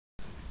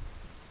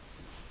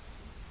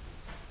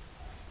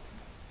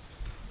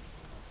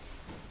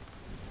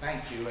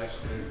Thank you,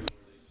 Esther,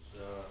 for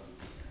this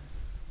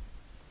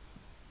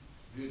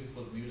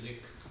beautiful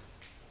music.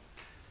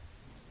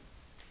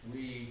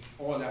 We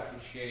all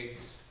appreciate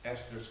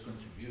Esther's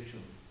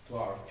contribution to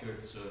our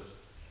church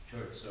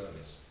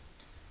service.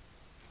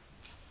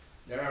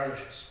 There are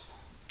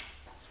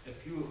a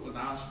few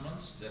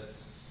announcements that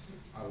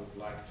I would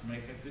like to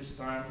make at this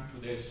time.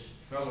 Today's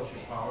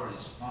fellowship hour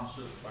is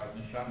sponsored by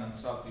Nishan and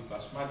Salpi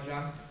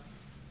Basmadjan,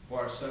 who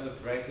are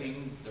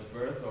celebrating the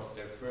birth of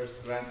their first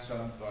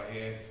grandson,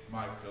 Vahe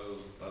Michael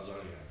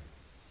Bazarian.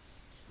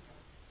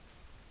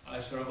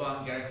 Այսօրվան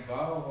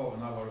գերակբահը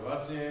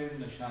հովնավորված է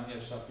Նշան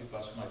և Սապի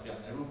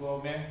Պասմատյաններու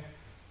գոմե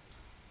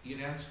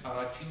իրենց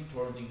առաջին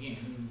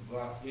թորնիգին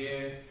Վահե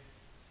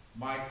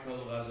Մայքլ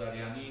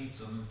Ղազարյանի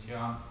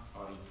ծննդյան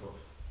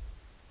առիթով։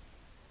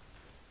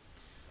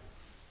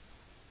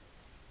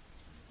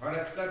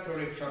 Առաջկա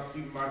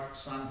չորեքշաբթի մարտ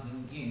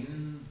 25-ին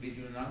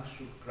բիդյունանք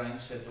Սուրբ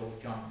Կրային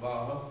Սետողության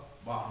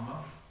բահմը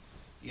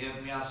և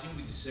միասին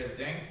պիտի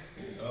սերտենք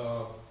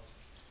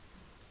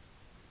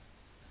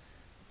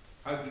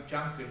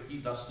Հայբրության կրկի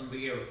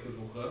 11-րդ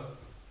գլուխը,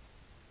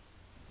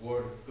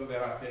 որ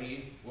կվերապերի,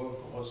 որ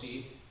կխոսի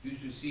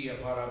Հյուսիսի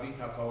և Հարավի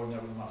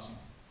թագավորներու մասին։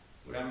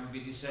 Ուրեմն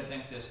պիտի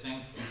սերտենք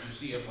տեսնենք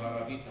Հյուսիսի և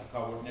Հարավի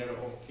թագավորները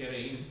ովքեր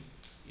էին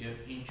և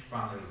ինչ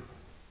բաների։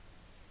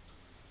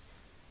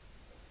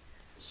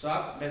 Սա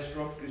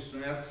Մեսրոպ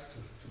Քրիստոնյա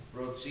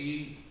դպրոցի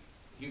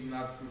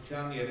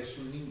հիմնադրության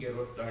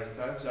 35-րդ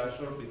տարեթարից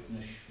այսօր պիտի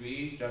նշվի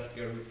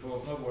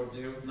ճաշկերույթովը,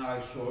 որտեղ նա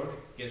այսօր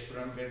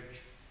կեսուրան վերջ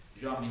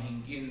ժամի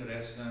 5-ին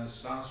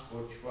ռեսնեսանս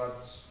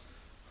կոչված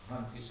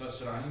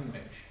հանդիսասրահին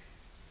մեջ։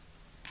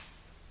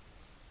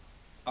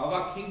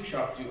 Ավակ 5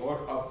 շաբթի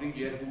օր ապրիլ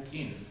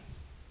 2-ին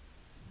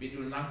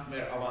պիտունանք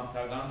մեր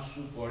ավանդական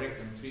սուպ օրեք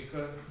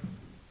ընթրիքը,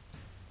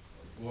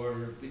 որ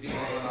պիտի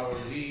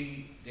հովանավորվի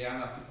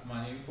Դեանա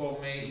Տուկմանին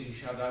կողմե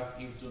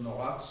իշադակ իր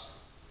ծնողած,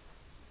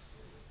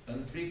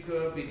 ընթրիքը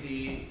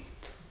պիտի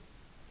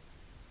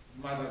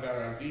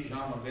մատագարարվի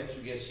ժամը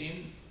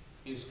 6:30,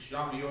 իսկ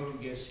ժամը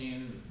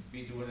 7:30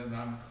 պիտի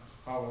ունենանք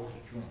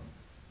հաղորդություն։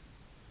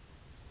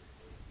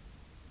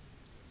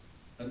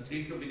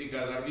 Ընթրիքը պիտի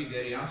կատարվի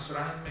Terian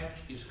սրահի մեջ,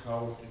 իսկ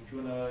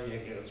հաղորդությունը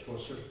եկեղեցվո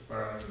Սրբ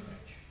պարանի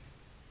մեջ։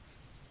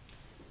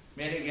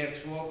 Մեր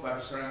եկեղեցվո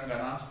Վարսարան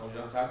կանանց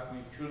խոժանթակ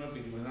միությունը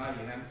պիտի ունենա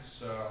իրենց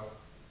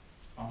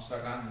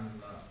ամսական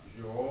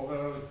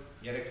ժողովը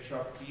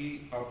երեքշաբթի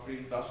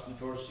ապրիլ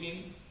 14-ին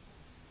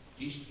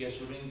ճիշտ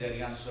կեսուրին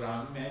Terian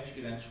սրահի մեջ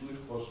իրենց հույր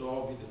խոսող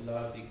պիտի լա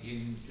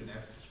Տիկին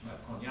Ջնեփ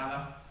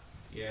Մերկոնյանը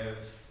և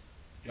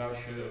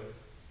ջաշը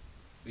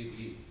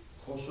պիտի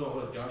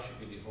խոսողը ջաշը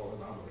պիտի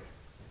հովանավոր է։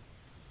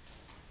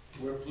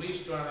 We're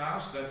pleased to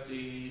announce that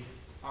the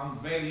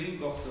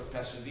unveiling of the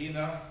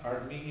Pasadena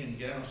Armenian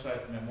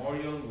Genocide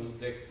Memorial will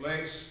take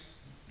place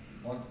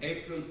on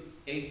April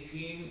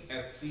 18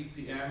 at 3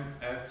 p.m.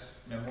 at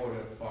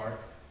Memorial Park,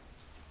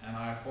 and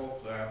I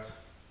hope that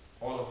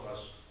all of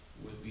us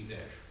will be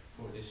there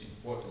for this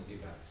important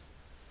event.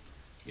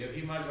 Եվ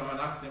հիմա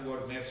ժամանակն է, որ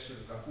մեր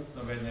սրտակուք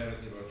նվերները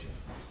դիրոջ են։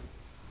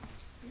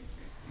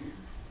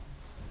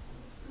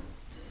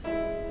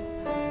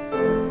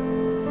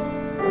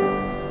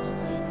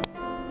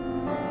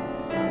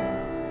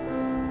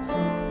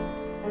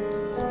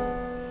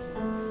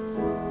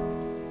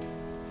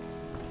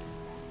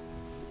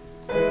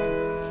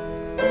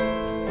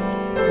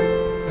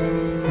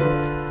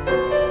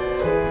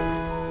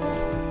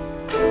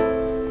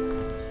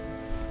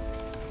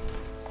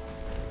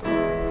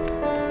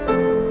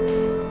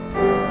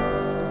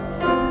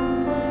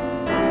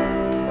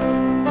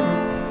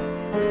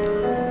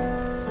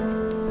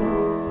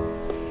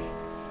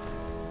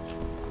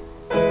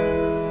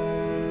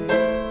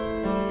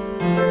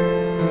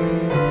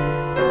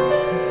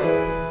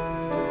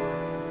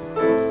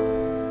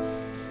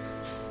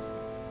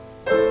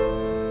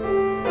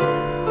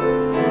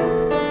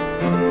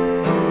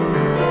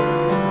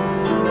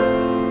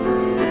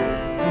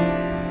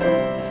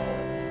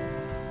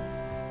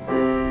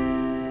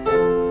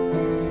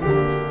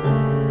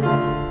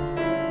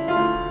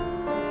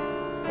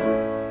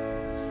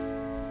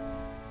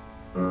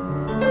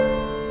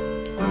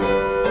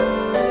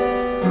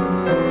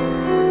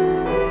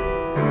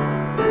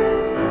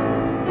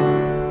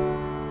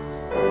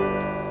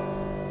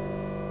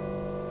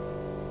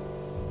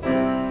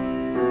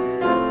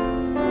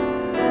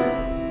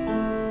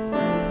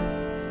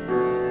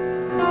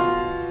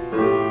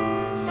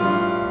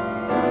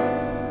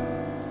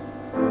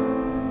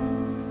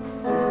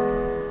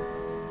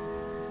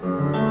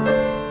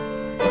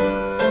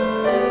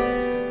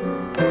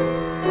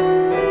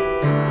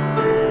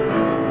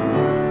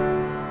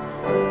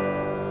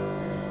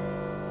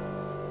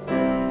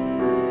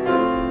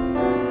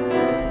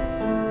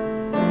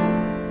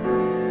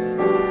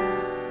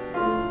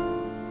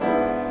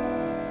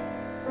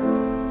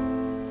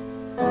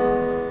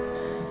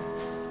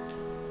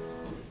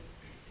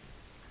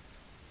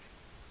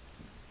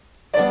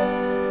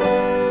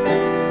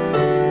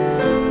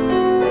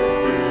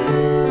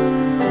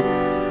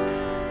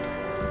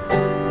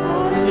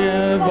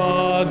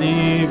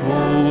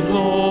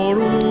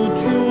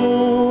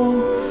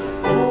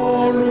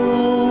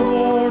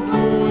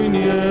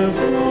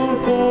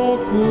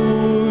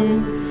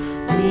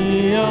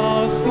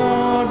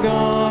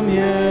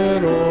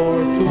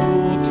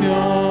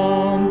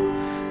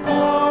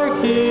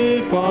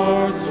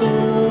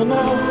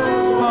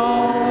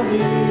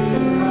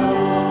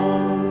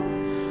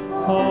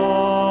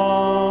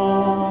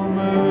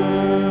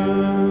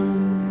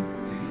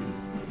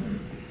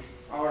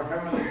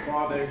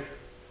 Father,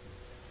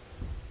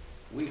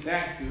 we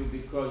thank you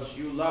because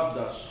you loved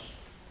us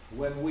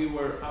when we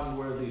were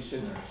unworthy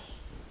sinners.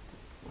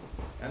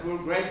 And we're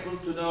grateful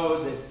to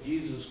know that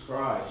Jesus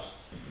Christ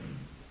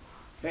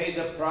paid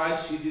a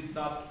price he did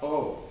not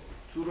owe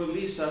to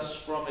release us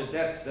from a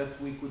debt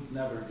that we could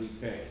never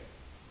repay.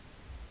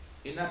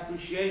 In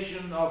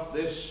appreciation of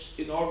this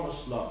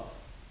enormous love,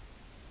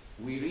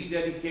 we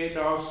rededicate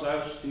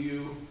ourselves to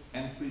you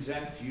and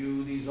present to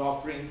you these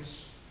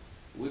offerings.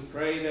 We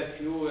pray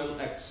that you will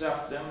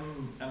accept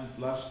them and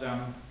bless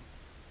them,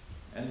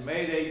 and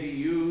may they be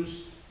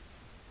used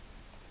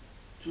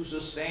to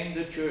sustain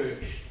the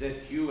church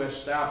that you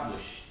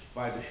established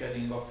by the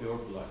shedding of your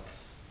blood.